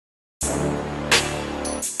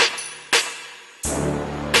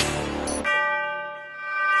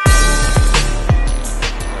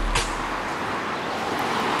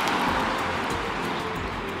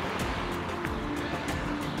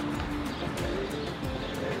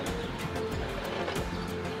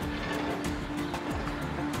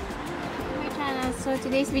So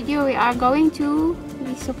today's video we are going to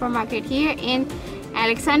the supermarket here in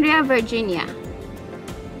Alexandria, Virginia.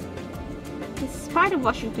 It's part of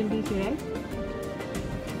Washington DC, right?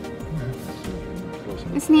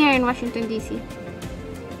 It's near in Washington DC.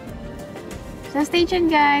 So stay tuned,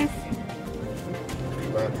 guys.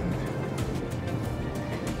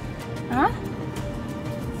 Huh?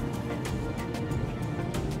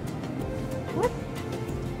 What?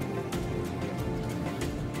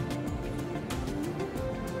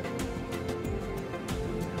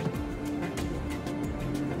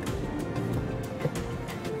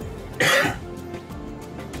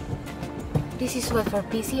 This is what for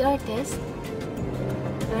PCR test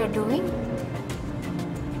we're doing.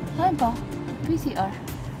 Hi, ba? PCR.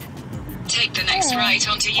 Take the next right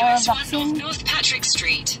onto US 1 North Patrick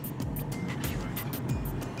Street.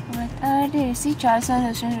 What are they? See Charleston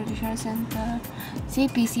Registration Center. See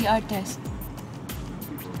PCR test.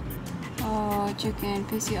 Oh, chicken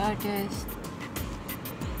PCR test.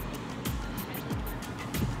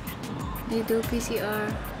 They do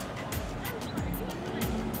PCR.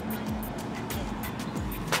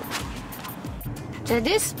 So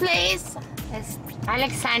this place is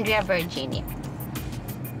Alexandria, Virginia.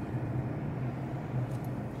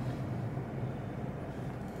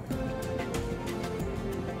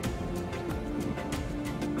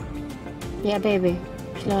 Yeah, baby.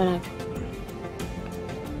 Slow lang.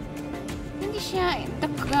 Hindi siya,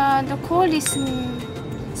 the cold is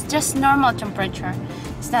it's just normal temperature.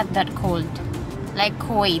 It's not that cold. Like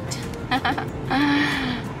Kuwait.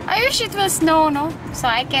 I wish it will snow, no? So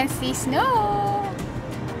I can see snow.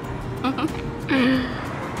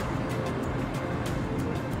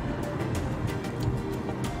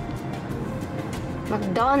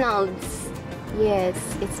 McDonald's. Yes,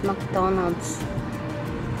 it's McDonald's.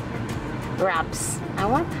 Wraps.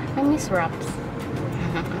 I miss wraps.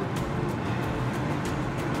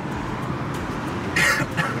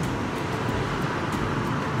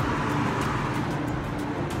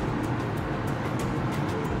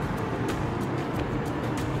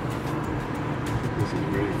 This is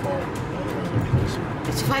really far.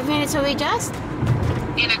 It's 5 minutes away just?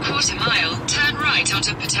 In a quarter mile, turn right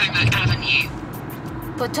onto Potomac Avenue.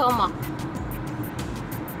 Potomac.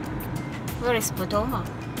 Where is Potomac?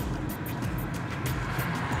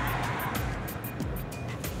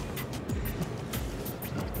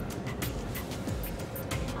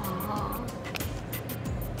 Oh.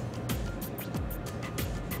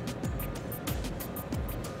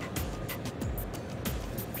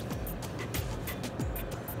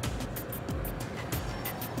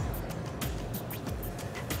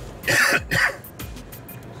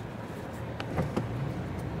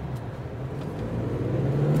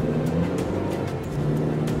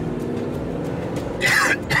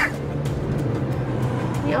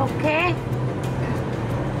 You okay?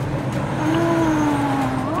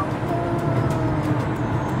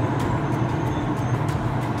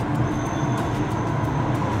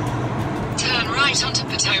 Turn right onto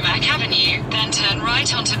Potomac Avenue, then turn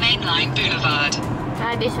right onto Mainline Boulevard.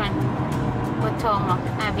 This one. Potomac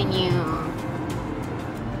Avenue.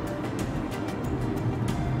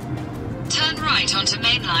 Turn right onto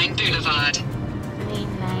Mainline Boulevard.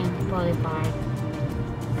 Mainline Boulevard.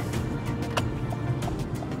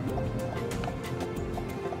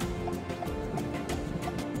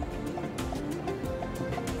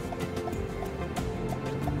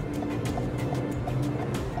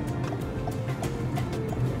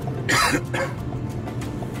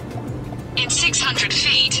 In 600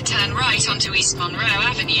 feet, turn right onto East Monroe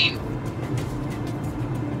Avenue.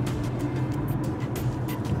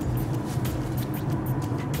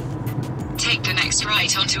 Take the next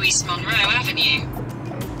right onto East Monroe Avenue.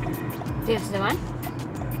 This is the one?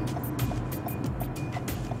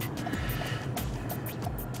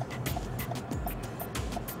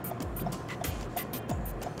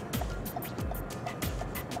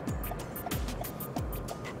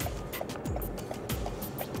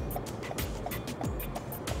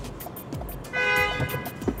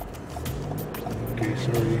 Okay,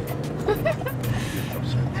 sorry.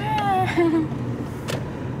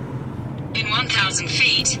 In 1,000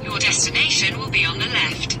 feet, your destination will be on the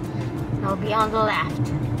left. I'll be on the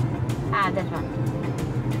left. Ah, that one.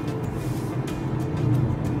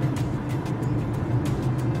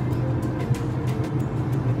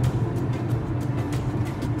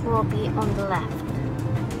 Will be on the left.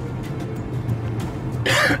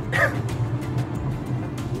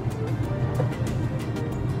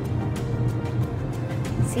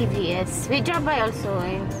 CVS. We drove by also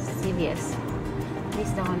in CVS. This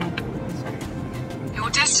is the one. This one. Your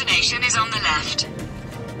destination is on the left.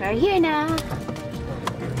 We're here now.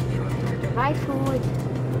 Buy food.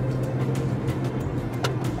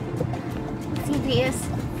 CVS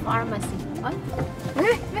Pharmacy. What?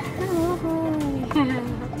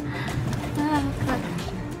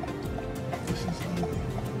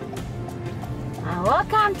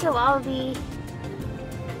 Welcome to Aldi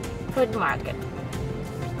Food Market.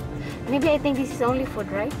 Maybe I think this is only food,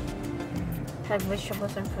 right? Like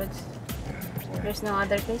vegetables and fruits. There's no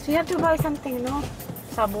other things. We have to buy something, no?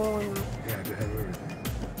 Sabon. Yeah, they have everything.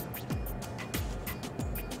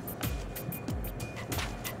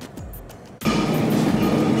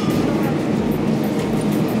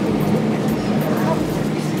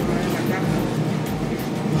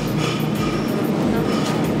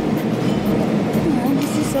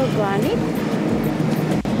 This is organic.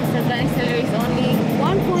 This organic celery is only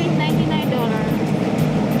 $1.99.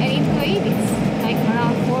 And in weight, it's like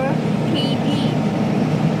around 4 kg.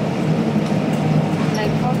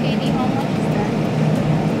 Like 4 kg, how much is that?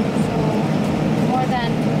 So, more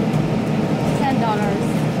than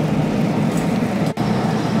 $10.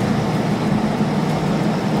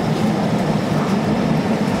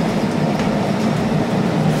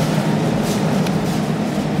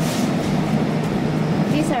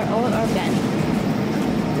 These are all organic.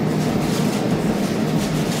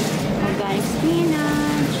 Organic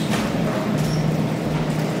spinach.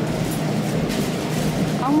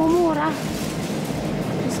 Ang mumura.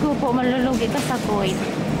 Diyos ko po, malulugi ka sa Kuwait.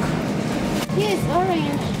 Yes,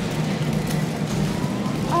 orange.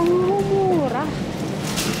 Ang mumura.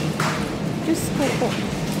 Diyos ko po.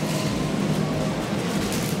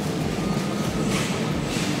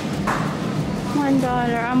 $1.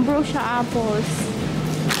 Ambrosia apples.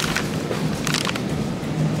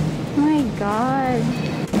 My God. $1.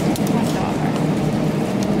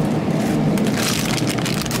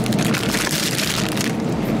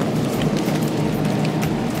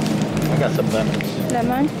 I got some lemons.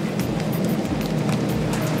 Lemon.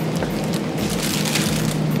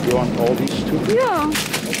 You want all these too? Yeah.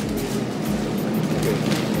 Okay,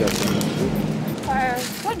 you got lemons too. For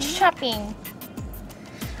food shopping.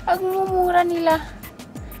 Ang mumura nila.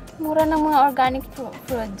 Mura ng mga organic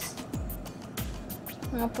fruits.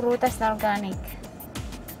 Mga prutas na organic.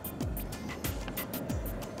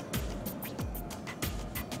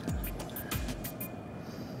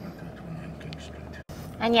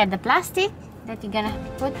 And yeah, the plastic that you're gonna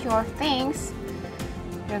put your things,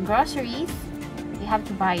 your groceries, you have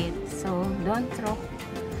to buy it. So don't throw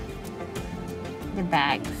the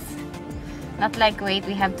bags. Not like wait,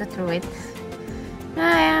 we have to throw it.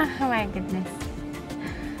 Ah, yeah. Oh my goodness.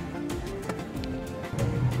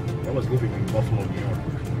 I was living in Buffalo, New York.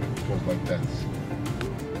 It was like that.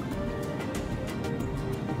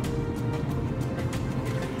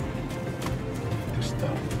 This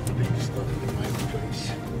stuff, putting stuff in my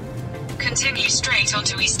place. Continue straight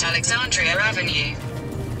onto East Alexandria Avenue.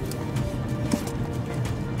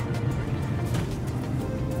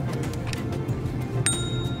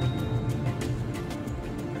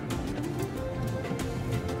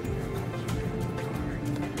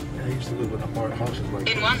 I used to live in apartment houses like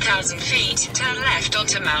In this. 1,000 feet, turn left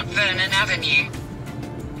onto Mount Vernon Avenue.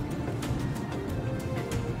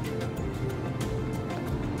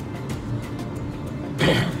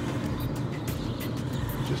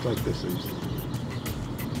 Just like this. I used to live.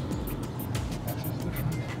 This is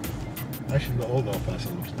different. Actually, the old El Paso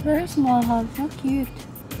looks like. Very small house, so cute.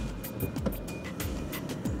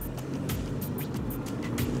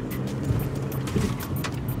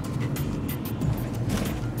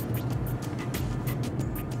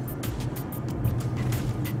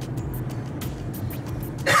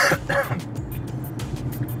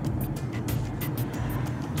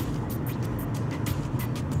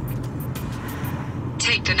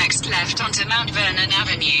 Take the next left onto Mount Vernon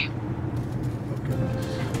Avenue. Okay.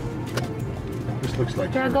 This looks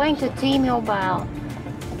like. You're going to T-Mobile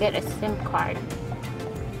to get a SIM card.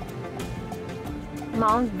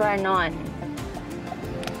 Mount Vernon.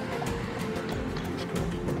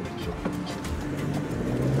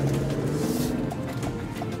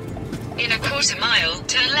 In a quarter mile,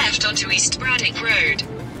 turn left onto East Braddock Road.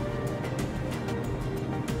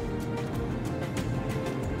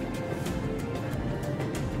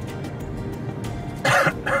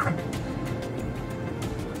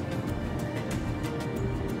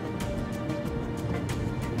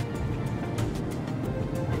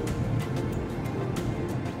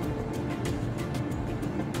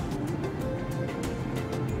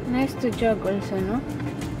 Nice to jog also, no?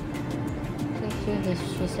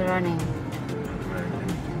 She's running.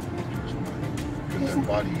 Because her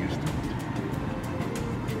body used to it.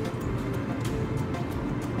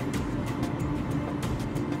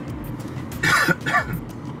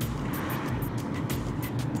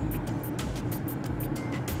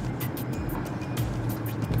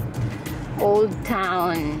 Old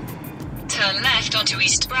Town. Turn left onto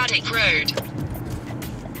East Braddock Road.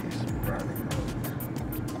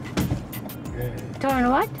 Okay. Turn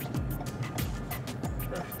what?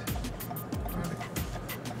 Left.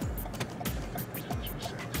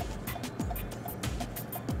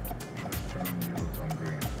 Left turn yields on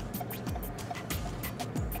green.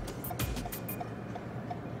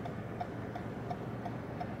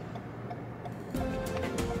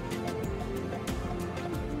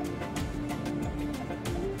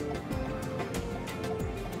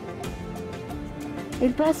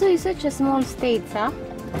 El Paso is such a small state, huh?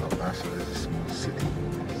 El Paso is a small city.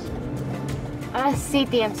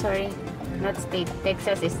 City, I'm sorry. Not state.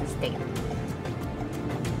 Texas is the state.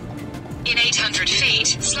 In 800 feet,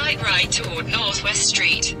 slight right toward Northwest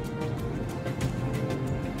Street.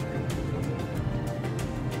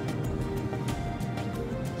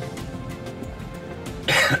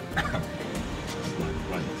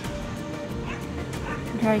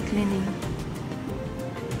 Dry cleaning.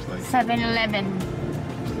 Looks like 7-Eleven.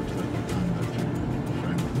 looks like the time that your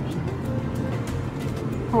friend lives in.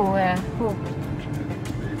 Who? Who?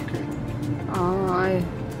 Okay. Oh,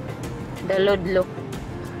 the Ludlow.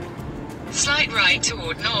 Slight right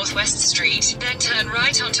toward Northwest Street, then turn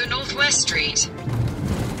right onto Northwest Street. She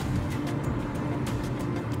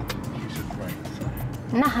said right.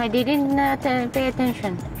 So. Nah, I didn't pay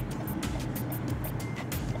attention.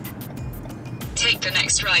 Take the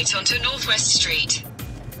next right onto Northwest Street.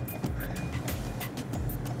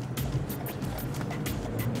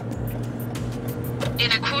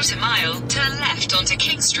 In a quarter mile, turn left onto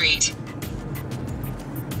King Street.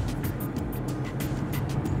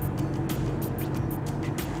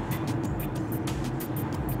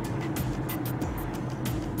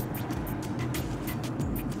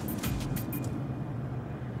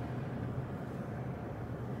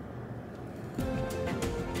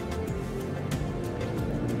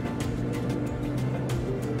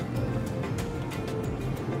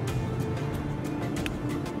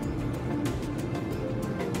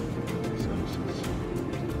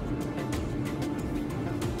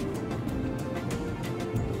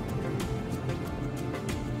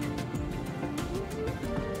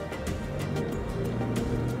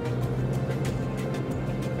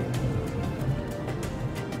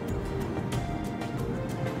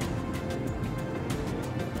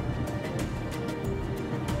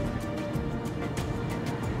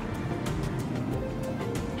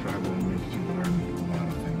 Travel makes you learn a lot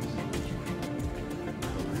of things.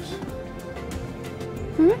 Colors.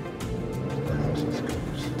 The houses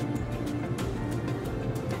colors.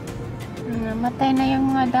 Namatay na yung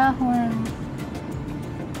mga dahon.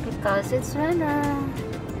 Because it's winter.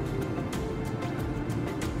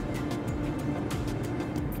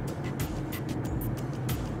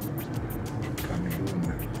 Cameroon.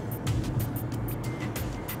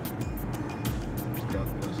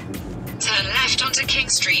 Turn left onto King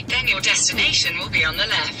Street, then your destination will be on the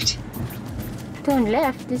left. Turn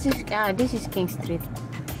left. This is King Street.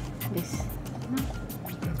 This. I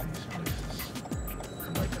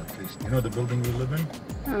like that place. You know the building we live in?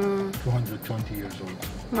 220 years old.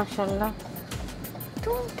 Mashallah.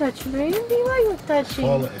 Don't touch, baby. Why are you touching?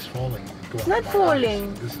 It's falling. It's not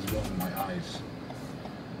falling. This is going in my eyes.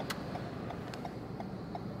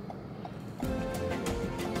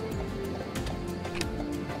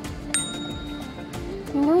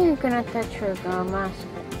 You know you cannot touch your mask.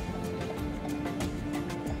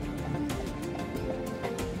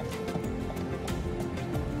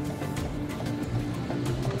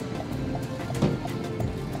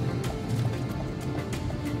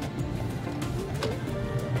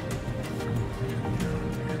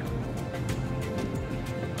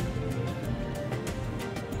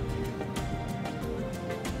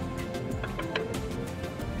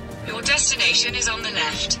 Your destination is on the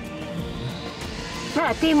left.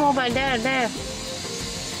 Ah, T-Mobile, there.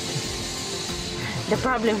 The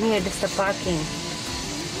problem here is the parking.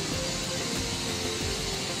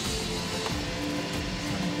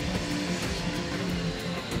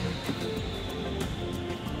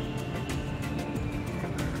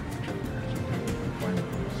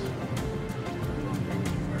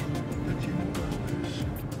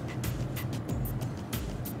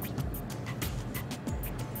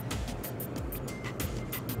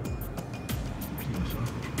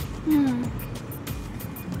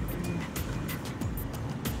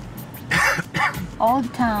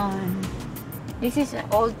 Old Town. This is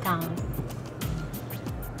Old Town.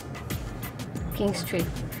 King Street.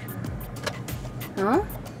 Huh?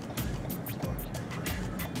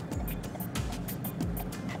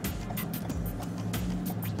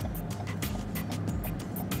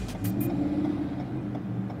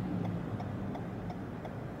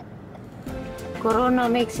 Corona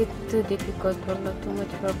makes it too difficult. Wala, too much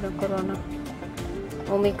problem. Corona.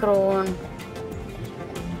 Omicron.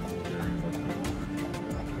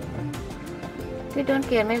 They don't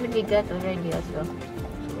care. Maybe they got already as well.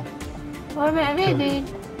 Or maybe,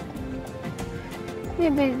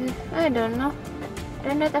 I don't know.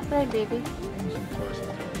 They're not afraid, baby.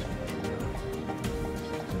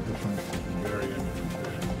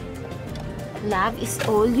 Love is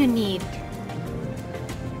all you need.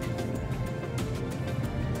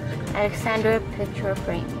 Alexandria picture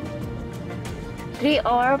frame.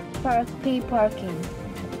 3-hour free parking.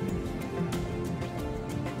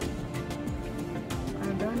 I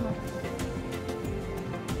don't know.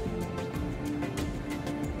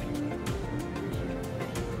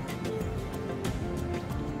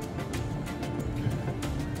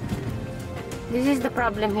 This is the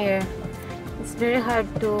problem here. It's very hard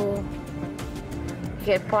to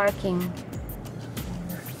get parking.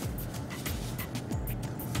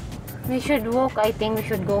 We should walk. I think we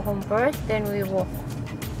should go home first, then we walk.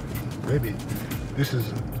 Maybe. This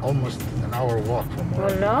is almost an hour walk from where.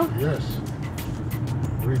 Hello? Yes.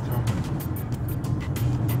 What are you talking about?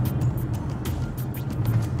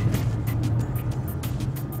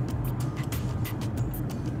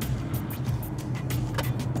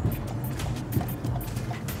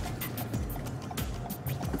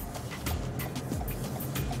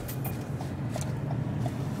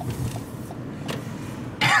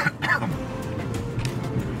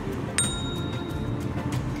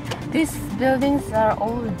 These buildings are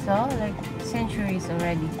old, so like centuries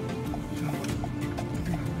already.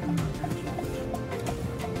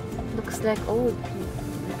 Looks like old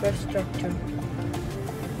infrastructure.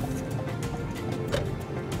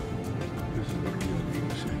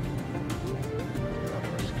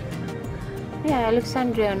 Yeah,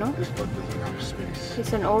 Alexandria, no? This one doesn't have space.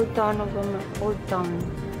 It's an old town of an old town.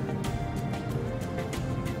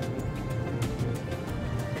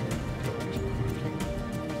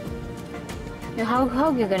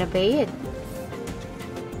 How you gonna pay it?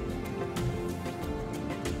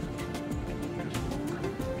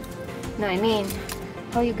 No, I mean,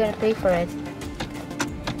 how you gonna pay for it?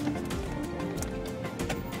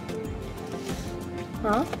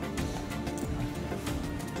 Huh?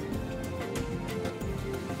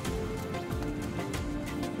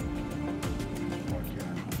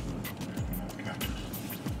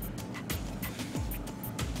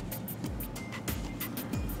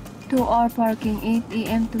 Two-hour parking, 8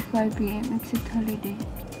 a.m. to 5 p.m. Exit holiday.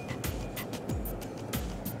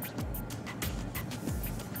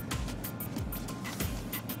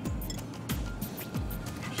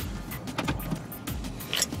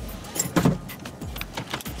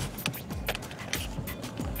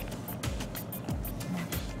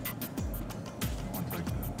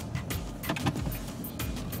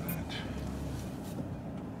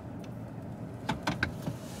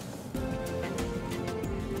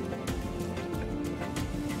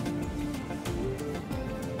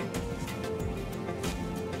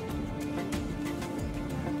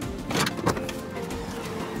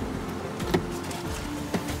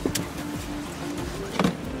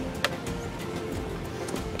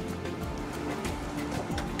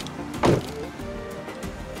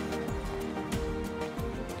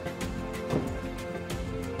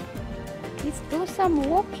 Let's do some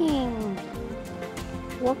walking.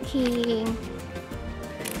 Walking.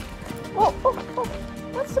 Oh,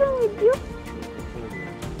 what's wrong with you?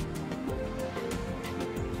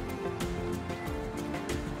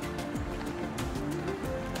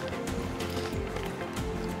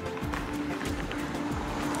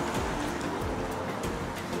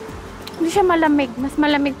 Hindi siya malamig. Mas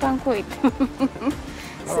malamig pa ang Kuwait. I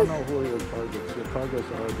don't know who are your targets. Your targets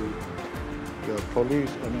are the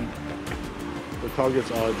police. I mean, the targets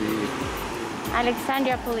are the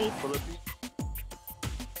Alexandria police.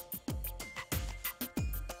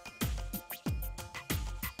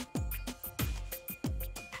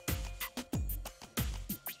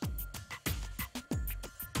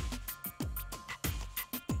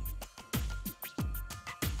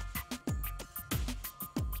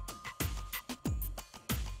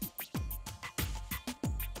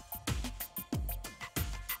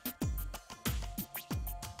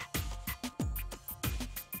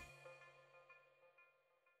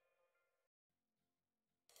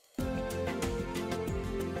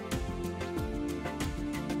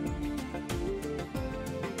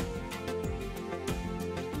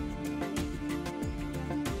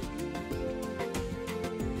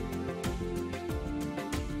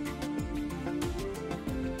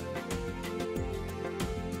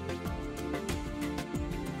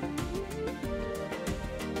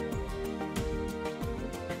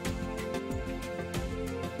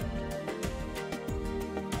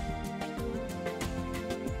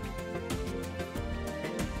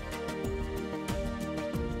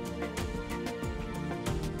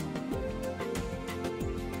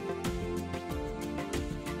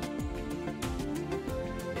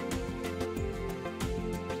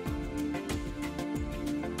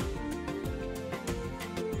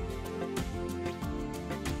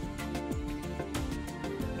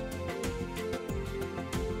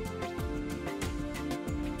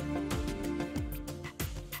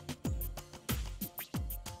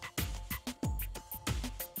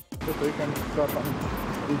 So you can start on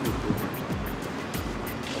easy.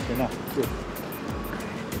 Okay, now, good.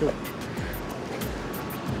 Good.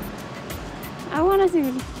 I wanna see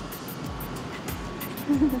it.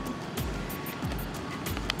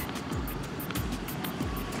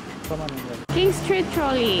 Come on in there. King Street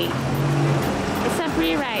Trolley. It's a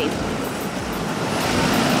free ride.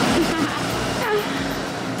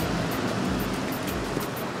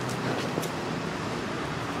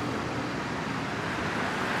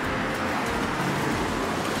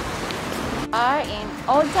 Are in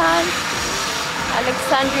Old Town,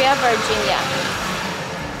 Alexandria, Virginia.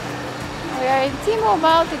 We are in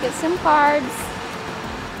T-Mobile to get SIM cards.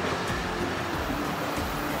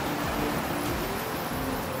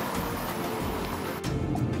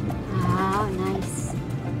 Wow, nice.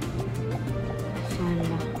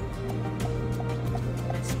 Mashallah.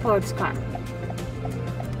 Sports car.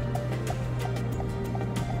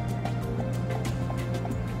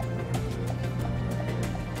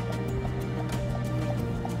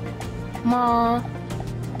 Ma,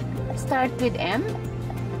 start with M.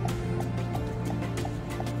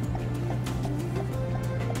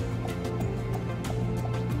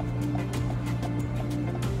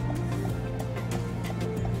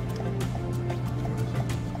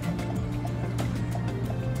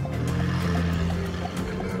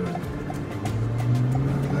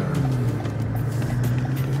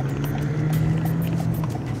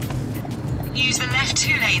 Use the left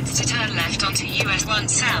 2 lanes to turn left onto US 1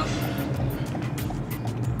 South.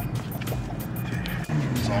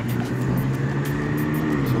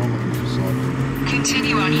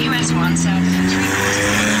 Continue on US 1 South for 3/4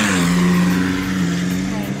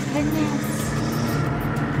 miles. Thank goodness.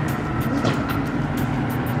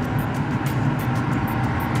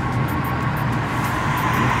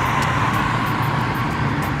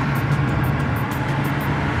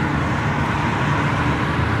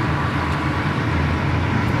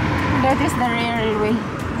 That is the railway,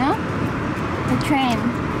 no? The train.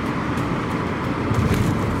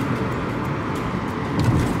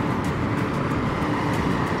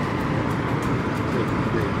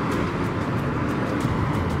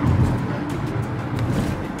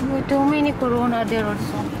 Too many corona there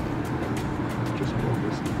also. Just go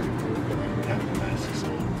this way. Have the masks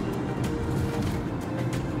on.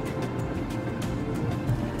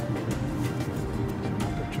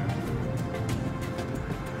 Another traffic.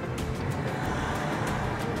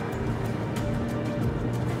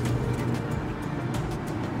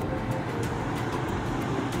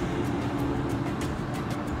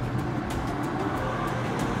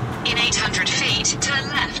 In 800 feet, turn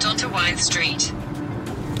left onto Wythe Street.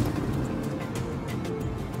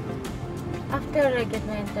 After I get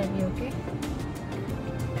my interview, okay?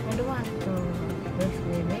 I don't want to risk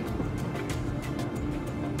it.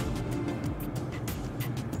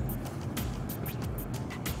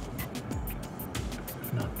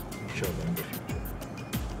 No, show them the future.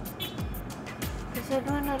 Because I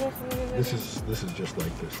don't want to risk it. This is just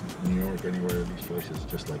like this. New York, anywhere, these places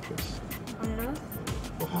just like this. Hello?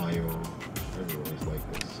 Ohio, everywhere is like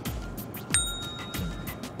this.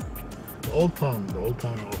 The old town El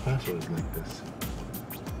Paso is like this.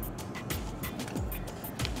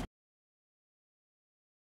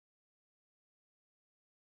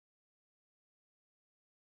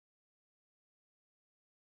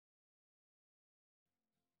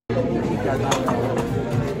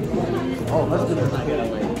 Oh, let's do this.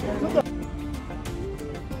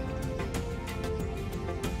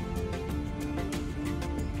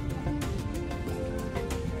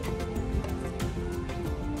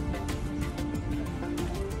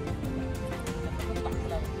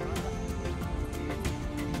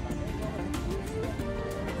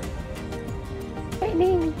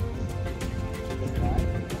 Raining.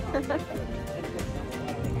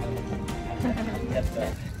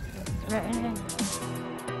 Raining.